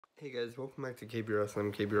Hey guys, welcome back to KB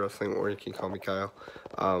Wrestling. KB Wrestling, or you can call me Kyle.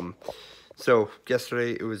 So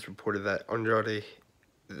yesterday it was reported that Andrade,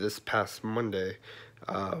 this past Monday,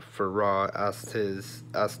 for Raw, asked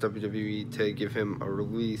WWE to give him a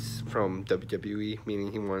release from WWE,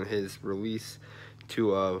 meaning he wanted his release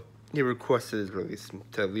to he requested his release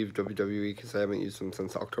to leave WWE because I haven't used him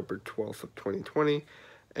since October 12th of 2020,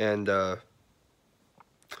 and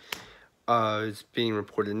it's being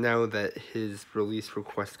reported now that his release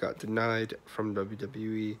request got denied from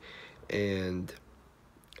WWE, and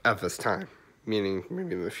at this time, meaning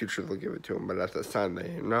maybe in the future they'll give it to him, but at this time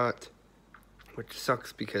they are not, which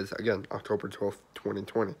sucks because, again, October 12th,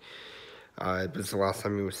 2020, it was the last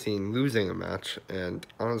time he was seen losing a match, and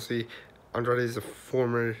honestly, Andrade is a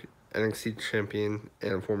former NXT champion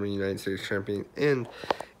and a former United States champion, and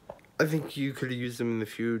I think you could have used him in the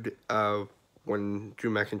feud, when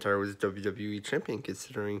Drew McIntyre was WWE champion,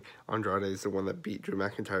 considering Andrade is the one that beat Drew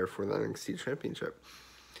McIntyre for the NXT championship.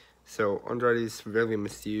 So Andrade is severely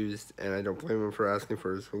misused, and I don't blame him for asking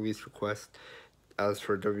for his release request. As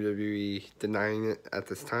for WWE denying it at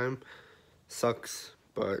this time, sucks,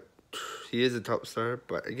 but he is a top star.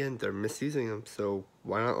 But again, they're misusing him, so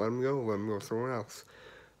why not let him go? Let him go somewhere else.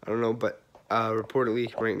 I don't know, but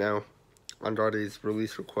reportedly right now, Andrade's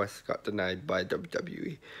release request got denied by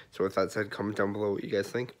WWE. So with that said, comment down below what you guys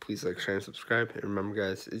think. Please like, share, and subscribe. And remember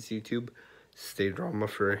guys, it's YouTube. Stay drama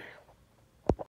free.